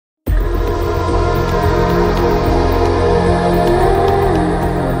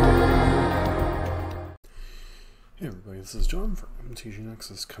This is John from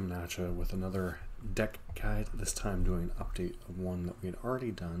MTGO coming at you with another deck guide, this time doing an update of one that we had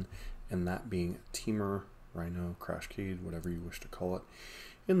already done, and that being Temur Rhino, Cascading, whatever you wish to call it,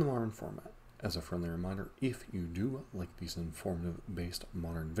 in the modern format. As a friendly reminder, if you do like these informative-based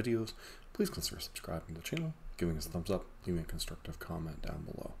modern videos, please consider subscribing to the channel, giving us a thumbs up, leaving a constructive comment down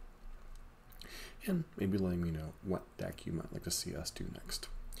below, and maybe letting me know what deck you might like to see us do next.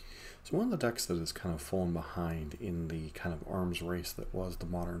 So one of the decks that has kind of fallen behind in the kind of arms race that was the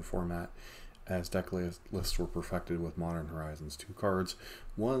modern format, as deck lists were perfected with Modern Horizons 2 cards,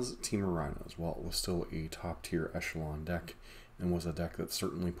 was Temur Rhinos. While it was still a top tier echelon deck and was a deck that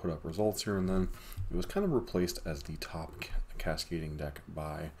certainly put up results here and then, it was kind of replaced as the top cascading deck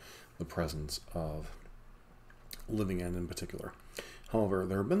by the presence of Living End in particular. However,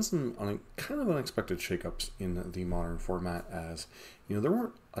 there have been some kind of unexpected shakeups in the modern format, as there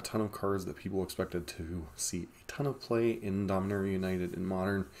weren't a ton of cards that people expected to see a ton of play in Dominaria United in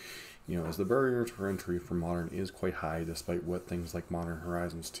Modern. As the barrier to entry for Modern is quite high, despite what things like Modern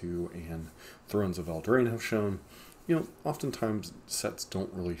Horizons 2 and Thrones of Eldraine have shown. Oftentimes sets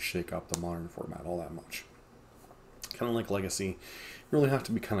don't really shake up the Modern format all that much. Kind of like Legacy, you really have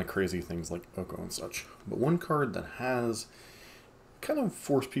to be kind of crazy things like Oko and such. But one card that has kind of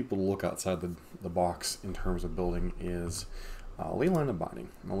force people to look outside the box in terms of building is Leyline of Binding.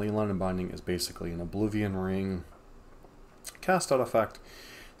 Now, Leyline of Binding is basically an Oblivion Ring cast out effect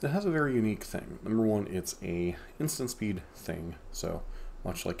that has a very unique thing. Number one, it's a instant speed thing, so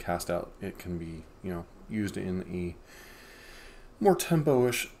much like cast out, it can be used in a more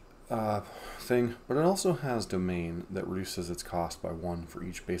tempo-ish thing, but it also has domain that reduces its cost by 1 for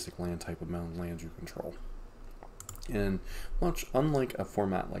each basic land type amount of lands you control. And much unlike a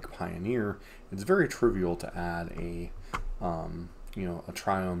format like Pioneer, it's very trivial to add a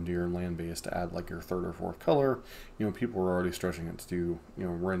Triome to your land base to add like your third or fourth color. People were already stretching it to do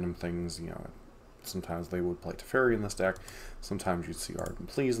random things. Sometimes they would play Teferi in this deck. Sometimes you'd see Ardent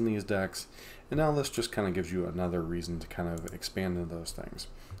Pleas in these decks. And now this just kind of gives you another reason to kind of expand into those things.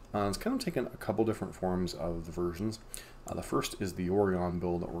 It's kind of taken a couple different forms of the versions. The first is the Orion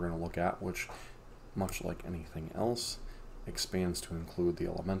build that we're going to look at, which, much like anything else, expands to include the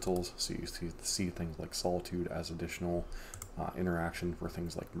elementals, so you see things like Solitude as additional interaction for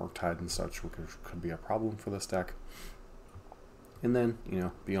things like Murktide and such, which could be a problem for this deck. And then,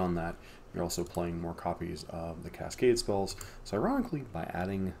 beyond that, you're also playing more copies of the Cascade spells. So ironically, by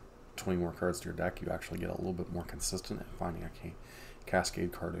adding 20 more cards to your deck, you actually get a little bit more consistent at finding a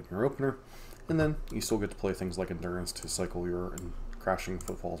Cascade card in your opener. And then you still get to play things like Endurance to cycle your Crashing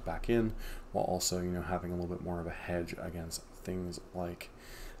Footfalls back in, while also having a little bit more of a hedge against things like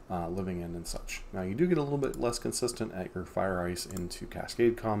Living End and such. Now you do get a little bit less consistent at your Fire Ice into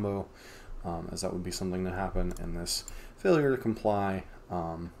Cascade combo, as that would be something to happen, and this failure to comply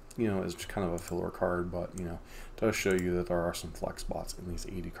is just kind of a filler card, but does show you that there are some flex spots in these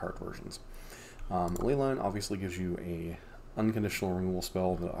 80 card versions. Leyline obviously gives you a unconditional removal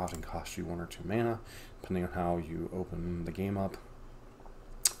spell that often costs you 1 or 2 mana, depending on how you open the game up.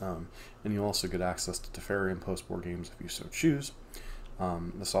 And you also get access to Teferi in post-board games if you so choose.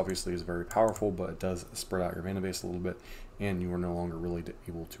 This obviously is very powerful, but it does spread out your mana base a little bit, and you are no longer really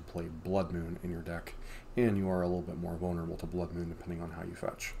able to play Blood Moon in your deck, and you are a little bit more vulnerable to Blood Moon depending on how you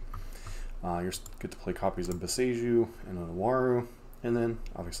fetch. You get to play copies of Beseju and Onawaru, and then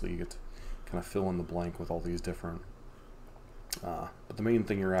obviously you get to kind of fill in the blank with all these different but the main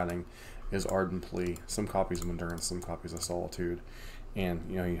thing you're adding is Ardent Plea, some copies of Endurance, some copies of Solitude, and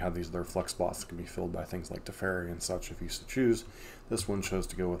you have these other flex spots that can be filled by things like Teferi and such if you so choose. This one chose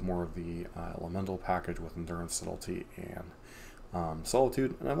to go with more of the Elemental package with Endurance, Subtlety, and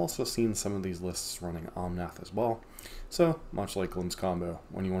Solitude, and I've also seen some of these lists running Omnath as well. So, much like Glimpse combo,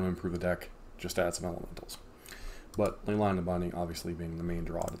 when you want to improve the deck, just add some Elementals. But Leyline of Binding obviously being the main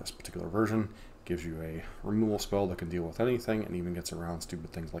draw to this particular version, gives you a removal spell that can deal with anything, and even gets around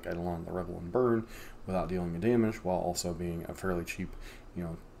stupid things like Eidolon the Rebel and Burn without dealing any damage, while also being a fairly cheap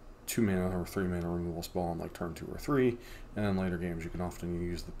 2 mana or 3 mana removal spell on like turn 2 or 3, and in later games you can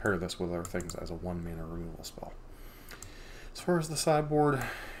often pair this with other things as a 1 mana removal spell. As far as the sideboard,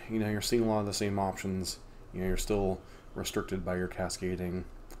 you're seeing a lot of the same options. You're still restricted by your Cascading.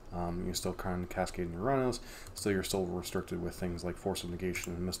 You're still kind of cascading your Rhinos, so you're still restricted with things like Force of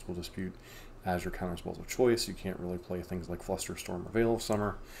Negation and Mystical Dispute as your counter spells of choice. You can't really play things like Flusterstorm or Veil of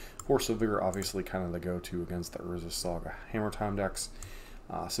Summer. Force of Vigor obviously kind of the go-to against the Urza Saga Hammer Time decks.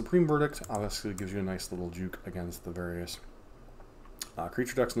 Supreme Verdict obviously gives you a nice little juke against the various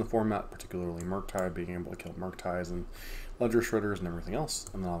creature decks in the format, particularly Murktide, being able to kill Murktides and Ledger Shredders and everything else.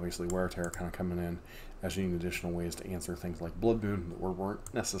 And then obviously Wear Tear kind of coming in as you need additional ways to answer things like Blood Moon that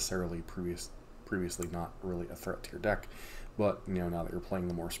weren't necessarily previously not really a threat to your deck. But, you know, now that you're playing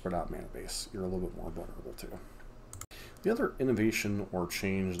the more spread out mana base, you're a little bit more vulnerable to. The other innovation or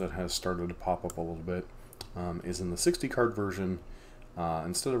change that has started to pop up a little bit is in the 60 card version.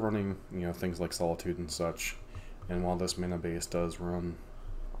 Instead of running, you know, things like Solitude and such, and while this mana base does run,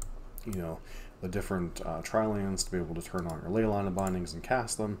 you know, the different tri-lands to be able to turn on your Leyline of Bindings and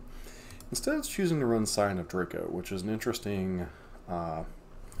cast them, instead it's choosing to run Scion of Draco, which is an interesting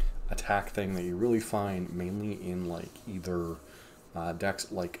attack thing that you really find mainly in like either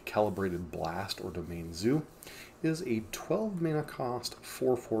decks like Calibrated Blast or Domain Zoo. It is a 12 mana cost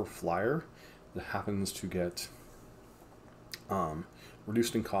 4/4 flyer that happens to get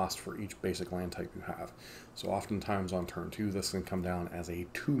reduced in cost for each basic land type you have. So oftentimes on turn 2 this can come down as a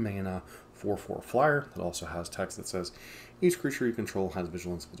 2 mana 4/4 flyer that also has text that says each creature you control has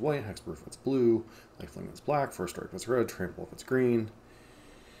vigilance if it's white, hexproof if it's blue, lifelink if it's black, first strike if it's red, trample if it's green.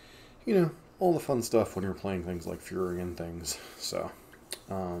 You know, all the fun stuff when you're playing things like Fury and things. So,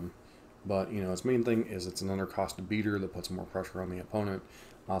 but you know, its main thing is it's an undercosted beater that puts more pressure on the opponent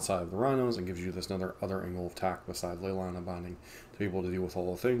outside of the Rhinos and gives you this other angle of attack beside Leyline of Binding to be able to deal with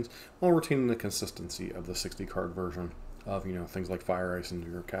all the things while retaining the consistency of the 60 card version of, you know, things like Fire Ice into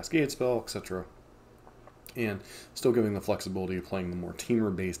your Cascade spell, etc. And still giving the flexibility of playing the more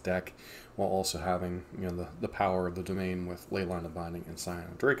Temur based deck while also having, you know, the power of the domain with Leyline of Binding and Scion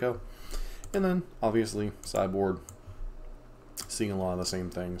of Draco. And then obviously sideboard, seeing a lot of the same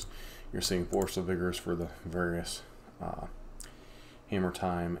things. You're seeing Force of Vigors for the various Hammer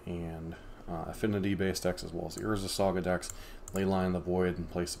Time and Affinity based decks, as well as the Urza Saga decks. Leyline of the Void in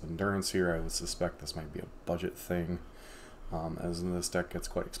place of Endurance here. I would suspect this might be a budget thing, as this deck gets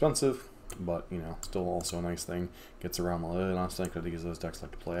quite expensive, but you know, still also a nice thing. Gets around the limit on sanctities those decks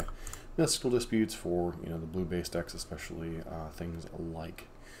like to play. Mystical Disputes for, you know, the blue based decks, especially things like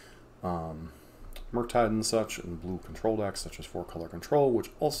Murktide and such, and blue control decks such as 4-color control, which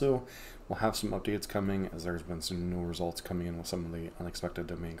also will have some updates coming as there's been some new results coming in with some of the unexpected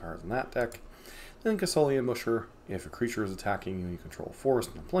domain cards in that deck. Then Cascading Ambusher, if a creature is attacking you and you control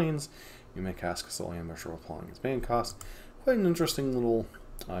forest and plains, you may cast Cascading Ambusher with applying its band cost. Quite an interesting little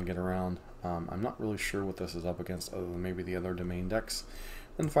get around. I'm not really sure what this is up against other than maybe the other domain decks.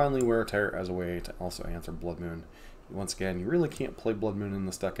 And finally, Wear Tear as a way to also answer Blood Moon. Once again, you really can't play Blood Moon in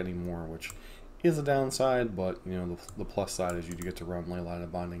this deck anymore, which is a downside, but you know, the plus side is you do get to run Leyline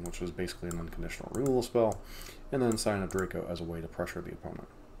of Binding, which is basically an unconditional removal spell, and then Scion of Draco as a way to pressure the opponent.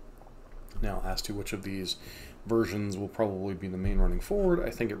 Now, as to which of these versions will probably be the main running forward,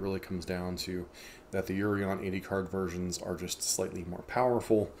 I think it really comes down to that the Yorion 80 card versions are just slightly more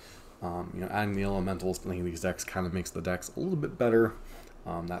powerful. You know, adding the elementals to any of these decks kind of makes the decks a little bit better.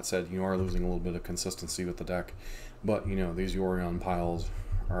 That said, you are losing a little bit of consistency with the deck, but you know, these Yorion piles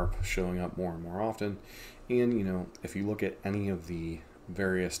are showing up more and more often. And you know, if you look at any of the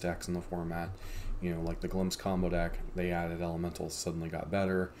various decks in the format, you know, like the Glimpse combo deck, they added elementals, suddenly got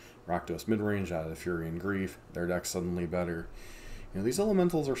better. Rakdos midrange added Fury and Grief, their deck's suddenly better. You know, these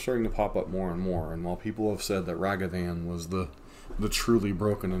elementals are starting to pop up more and more, and while people have said that Ragavan was the truly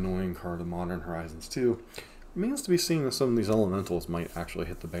broken, annoying card of Modern Horizons 2, it remains to be seen that some of these elementals might actually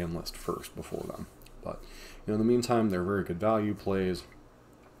hit the ban list first before them. But you know, in the meantime, they're very good value plays.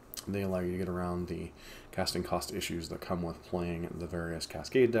 They allow you to get around the casting cost issues that come with playing the various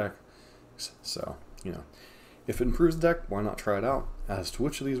Cascade decks. So, you know, if it improves the deck, why not try it out? As to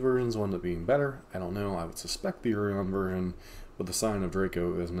which of these versions will end up being better, I don't know. I would suspect the Urion version, but the Scion of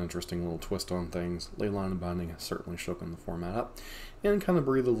Draco is an interesting little twist on things. Leyline of Binding has certainly shaken the format up and kind of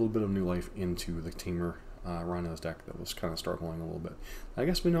breathed a little bit of new life into the Temur Rhinos deck that was kind of struggling a little bit. I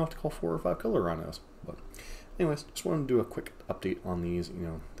guess we now have to call 4 or 5 color Rhinos, but anyways, just wanted to do a quick update on these, you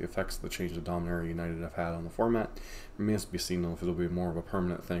know, the effects the change of Dominaria United have had on the format. It remains to be seen if it'll be more of a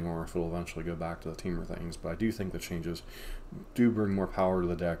permanent thing or if it'll eventually go back to the Temur things, but I do think the changes do bring more power to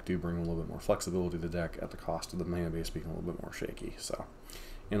the deck, do bring a little bit more flexibility to the deck at the cost of the mana base being a little bit more shaky, so,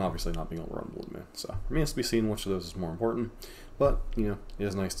 and obviously not being able to run Blood Moon, so remains to be seen which of those is more important, but, you know, it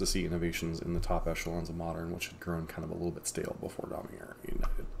is nice to see innovations in the top echelons of Modern, which had grown kind of a little bit stale before Dominaria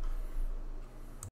United.